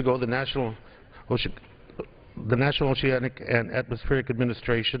 Many years ago, the National Oceanic and Atmospheric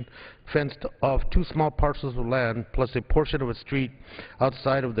Administration fenced off 2 small parcels of land plus a portion of a street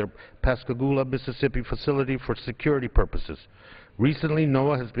outside of their Pascagoula, Mississippi facility for security purposes. Recently,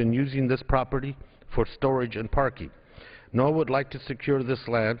 NOAA has been using this property for storage and parking. NOAA would like to secure this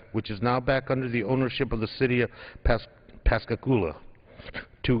land, which is now back under the ownership of the City of Pascagoula,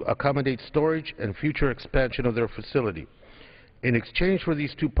 to accommodate storage and future expansion of their facility. In exchange for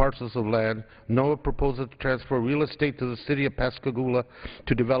these 2 parcels of land, NOAA proposes to transfer real estate to the City of Pascagoula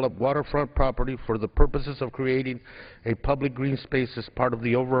to develop waterfront property for the purposes of creating a public green space as part of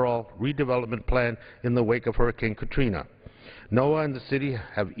the overall redevelopment plan in the wake of Hurricane Katrina. NOAA and the city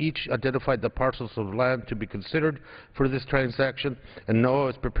have each identified the parcels of land to be considered for this transaction, and NOAA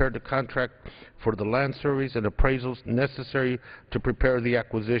is prepared to contract for the land surveys and appraisals necessary to prepare the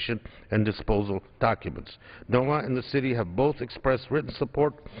acquisition and disposal documents. NOAA and the city have both expressed written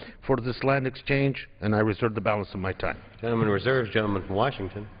support for this land exchange, and I reserve the balance of my time. Gentleman reserves. Gentleman from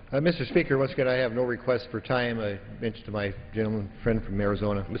Washington. Mr. Speaker, once again, I have no request for time. I mentioned to my gentleman friend from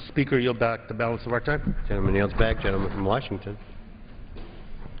Arizona. Mr. Speaker, yield back the balance of our time. Gentleman yields back. Gentleman from Washington.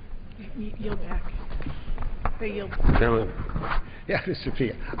 Yield back. I yield. Gentleman. Yeah, Mr.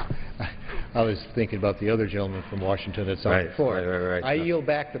 Speaker. I was thinking about the other gentleman from Washington that's on the floor. Right. I yield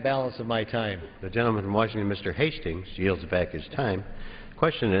back the balance of my time. The gentleman from Washington, Mr. Hastings, yields back his time.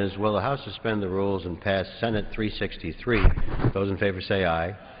 Question is, will the House suspend the rules and pass Senate 363? Those in favor say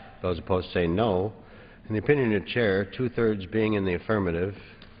aye. Those opposed say no. In the opinion of the Chair, two-thirds being in the affirmative,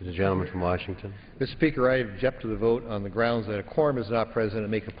 the gentleman from Washington. Mr. Speaker, I object to the vote on the grounds that a quorum is not present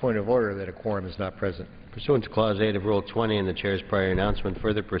and make a point of order that a quorum is not present. Pursuant to Clause 8 of Rule 20 and the Chair's prior announcement,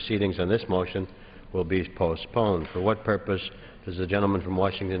 further proceedings on this motion will be postponed. For what purpose does the gentleman from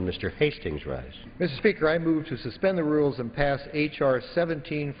Washington, Mr. Hastings, rise? Mr. Speaker, I move to suspend the rules and pass H.R.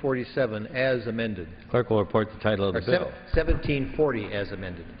 1747 as amended. Clerk will report the title of the bill. 1740 as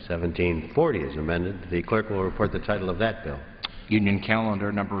amended. 1740 is amended. The clerk will report the title of that bill. Union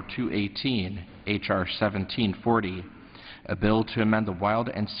Calendar Number 218, H.R. 1740, a bill to amend the Wild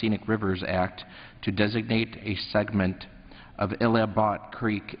and Scenic Rivers Act to designate a segment of Illabot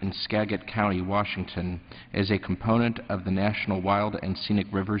Creek in Skagit County, Washington, as a component of the National Wild and Scenic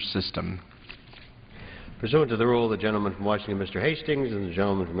Rivers System. Pursuant to the rule, the gentleman from Washington, Mr. Hastings, and the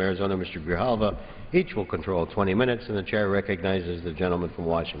gentleman from Arizona, Mr. Grijalva, each will control 20 minutes, and the Chair recognizes the gentleman from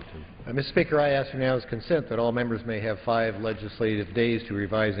Washington. Mr. Speaker, I ask unanimous consent that all members may have 5 legislative days to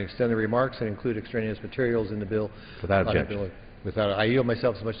revise and extend their remarks and include extraneous materials in the bill. Without objection. I yield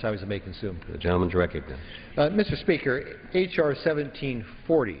myself as much time as it may consume. The gentleman is recognized. Mr. Speaker, H.R.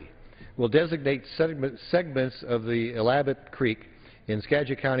 1740 will designate segments of the Illabot Creek in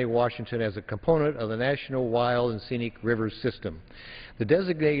Skagit County, Washington, as a component of the National Wild and Scenic Rivers System. The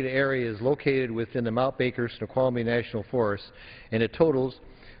designated area is located within the Mount Baker-Snoqualmie National Forest, and it totals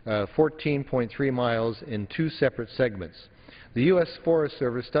 14.3 miles in 2 separate segments. The U.S. Forest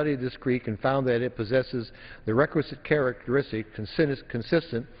Service studied this creek and found that it possesses the requisite characteristic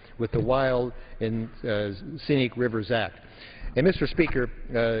consistent with the Wild and Scenic Rivers Act. And Mr. Speaker,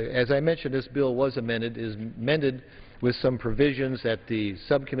 as I mentioned, this bill was amended with some provisions that the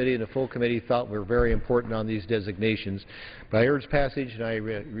subcommittee and the full committee thought were very important on these designations. But I urge passage, and I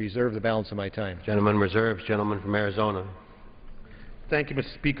reserve the balance of my time. Gentleman reserves. Gentleman from Arizona. Thank you,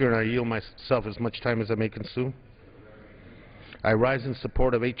 Mr. Speaker, and I yield myself as much time as I may consume. I rise in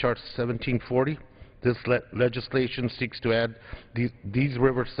support of H.R. 1740. This legislation seeks to add these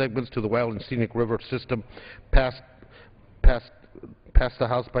river segments to the Wild and Scenic River System passed the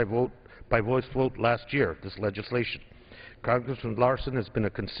House by voice vote last year, this legislation. Congressman Larson has been a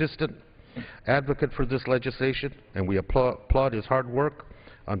consistent advocate for this legislation, and we applaud his hard work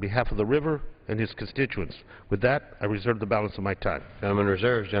on behalf of the river and his constituents. With that, I reserve the balance of my time. Gentleman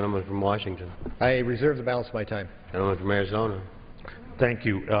reserves. Gentleman from Washington. I reserve the balance of my time. Gentleman from Arizona. Thank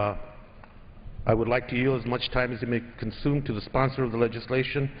you. I would like to yield as much time as it may consume to the sponsor of the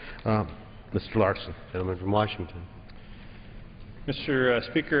legislation, Mr. Larson. Gentleman from Washington. Mr.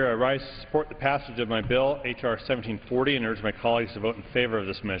 Speaker, I rise to support the passage of my bill, H.R. 1740, and urge my colleagues to vote in favor of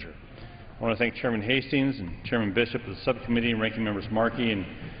this measure. I want to thank Chairman Hastings and Chairman Bishop of the subcommittee and Ranking Members Markey and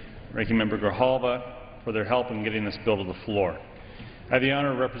Ranking Member Grijalva for their help in getting this bill to the floor. I have the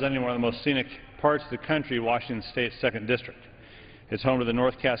honor of representing one of the most scenic parts of the country, Washington State's 2nd District. It's home to the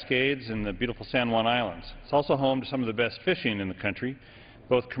North Cascades and the beautiful San Juan Islands. It's also home to some of the best fishing in the country,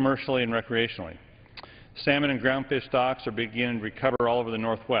 both commercially and recreationally. Salmon and groundfish stocks are beginning to recover all over the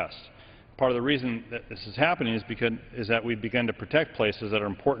Northwest. Part of the reason that this is happening is that we've begun to protect places that are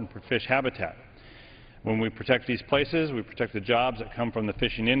important for fish habitat. When we protect these places, we protect the jobs that come from the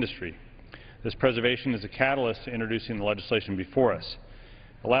fishing industry. This preservation is a catalyst to introducing the legislation before us.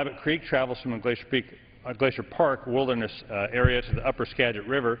 Illabot Creek travels from the Glacier Park wilderness area to the upper Skagit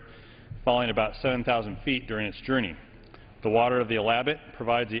River, falling about 7,000 feet during its journey. The water of the Illabot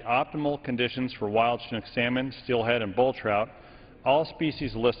provides the optimal conditions for wild Chinook salmon, steelhead, and bull trout, all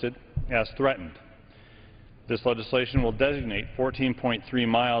species listed as threatened. This legislation will designate 14.3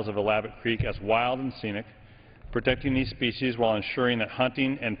 miles of Illabot Creek as wild and scenic, protecting these species while ensuring that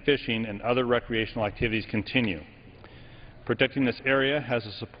hunting and fishing and other recreational activities continue. Protecting this area has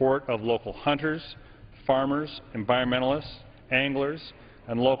the support of local hunters, farmers, environmentalists, anglers,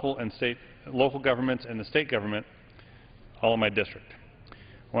 and local governments and the state government, all in my district.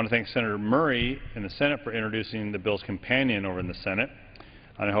 I want to thank Senator Murray in the Senate for introducing the bill's companion over in the Senate,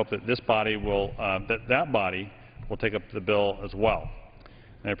 and I hope that this body will, that body will take up the bill as well.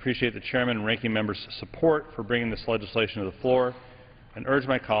 And I appreciate the chairman and ranking members' support for bringing this legislation to the floor, and urge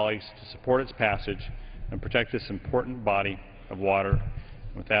my colleagues to support its passage and protect this important body of water.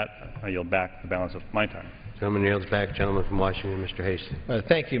 With that, I yield back the balance of my time. Gentleman yields back. Gentleman from Washington, Mr. Hastings.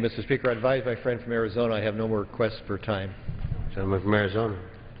 Thank you, Mr. Speaker. I advise my friend from Arizona I have no more requests for time. Gentleman from Arizona.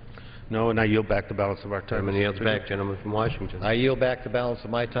 No, and I yield back the balance of our time. Gentleman yields back. Gentleman from Washington. I yield back the balance of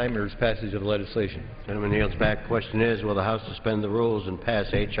my time and urge passage of the legislation. Gentleman yields back. Question is, will the House suspend the rules and pass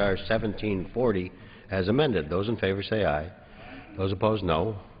H.R. 1740 as amended? Those in favor say aye. Those opposed,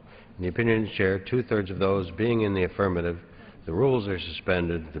 no. In the opinion of the Chair, two-thirds of those being in the affirmative, the The rules are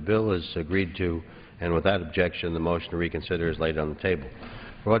suspended. The bill is agreed to, and without objection, the motion to reconsider is laid on the table.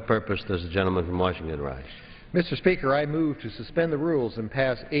 For what purpose does the gentleman from Washington rise? Mr. Speaker, I move to suspend the rules and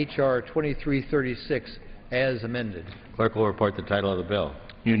pass H.R. 2336 as amended. Clerk will report the title of the bill.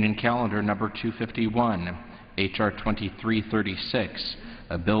 Union Calendar Number 251, H.R. 2336,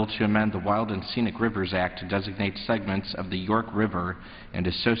 a bill to amend the Wild and Scenic Rivers Act to designate segments of the York River and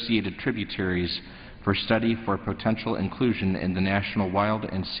associated tributaries for study for potential inclusion in the National Wild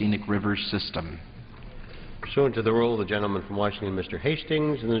and Scenic Rivers System. Pursuant to the rule, the gentleman from Washington, Mr.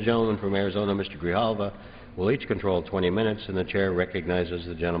 Hastings, and the gentleman from Arizona, Mr. Grijalva, will each control 20 minutes, and the chair recognizes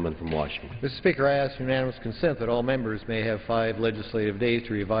the gentleman from Washington. Mr. Speaker, I ask unanimous consent that all members may have 5 legislative days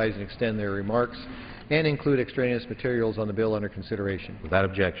to revise and extend their remarks and include extraneous materials on the bill under consideration. Without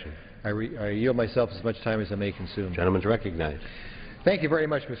objection. I yield myself as much time as I may consume. Gentleman's recognized. Thank you very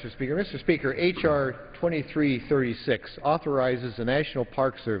much, Mr. Speaker. Mr. Speaker, H.R. 2336 authorizes the National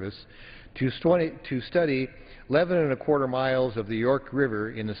Park Service to study 11¼ miles of the York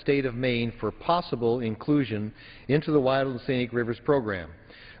River in the state of Maine for possible inclusion into the Wild and Scenic Rivers program.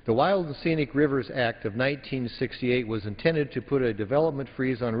 The Wild and Scenic Rivers Act of 1968 was intended to put a development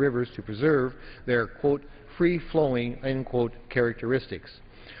freeze on rivers to preserve their, quote, free-flowing, unquote, characteristics.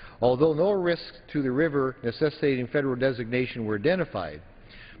 Although no risks to the river necessitating federal designation were identified,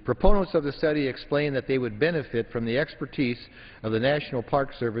 proponents of the study explained that they would benefit from the expertise of the National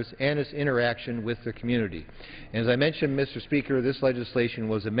Park Service and its interaction with the community. As I mentioned, Mr. Speaker, this legislation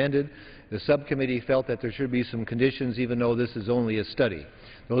was amended. The subcommittee felt that there should be some conditions, even though this is only a study.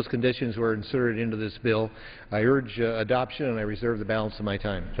 Those conditions were inserted into this bill. I urge adoption, and I reserve the balance of my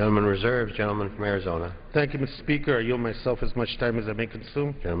time. Gentleman reserves. Gentleman from Arizona. Thank you, Mr. Speaker. I yield myself as much time as I may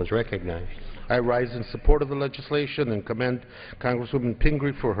consume. Gentleman's recognized. I rise in support of the legislation and commend Congresswoman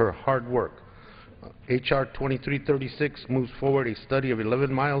Pingree for her hard work. H.R. 2336 moves forward a study of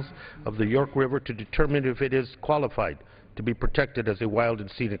 11 miles of the York River to determine if it is qualified to be protected as a wild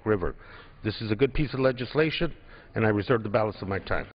and scenic river. This is a good piece of legislation, and I reserve the balance of my time.